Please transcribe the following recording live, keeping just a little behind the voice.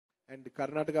And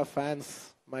Karnataka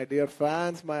fans, my dear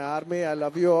fans, my army, I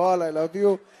love you all. I love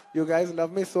you. You guys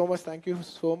love me so much. Thank you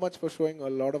so much for showing a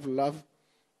lot of love.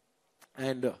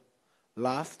 And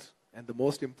last and the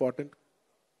most important,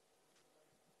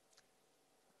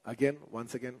 again,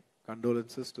 once again,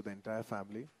 condolences to the entire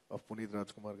family of Puneet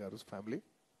Rajkumar Garu's family.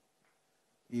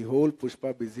 ఈ whole Pushpa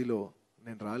బిజీలో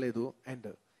నేను రాలేదు. And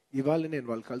ఇవాళ నేను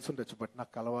వాళ్ళు కలిసి ఉండొచ్చు, but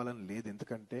నాకు కలవాలని లేదు.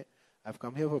 ఎందుకంటే I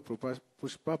come here for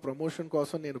Pushpa promotion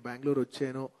కోసం నేను బెంగళూరు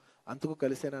వచ్చాను, అందుకు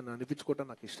కలిసాను అని అనిపించుకోవడం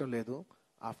నాకు ఇష్టం లేదు.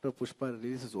 After Pushpa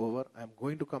release is over, I'm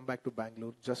going to come back to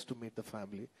Bengaluru just to meet the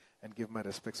family and give my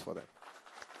respects for that.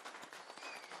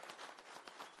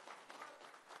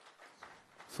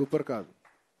 Super కాదు,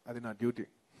 అది నా డ్యూటీ.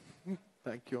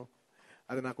 Thank you.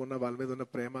 అది నాకున్న వాళ్ళ మీద ఉన్న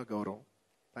ప్రేమ, గౌరవం.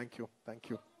 Thank you, thank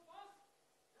you.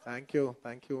 Thank you,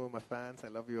 thank you, my fans. I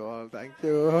love you all. Thank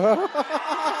you.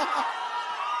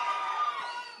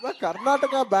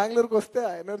 Karnataka, Bangalore ko ste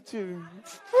energy.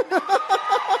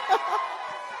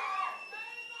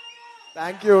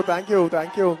 Thank you, thank you,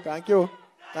 thank you, thank you,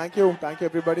 thank you, thank you,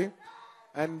 everybody.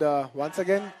 And once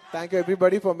again, thank you,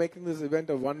 everybody, for making this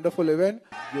event a wonderful event.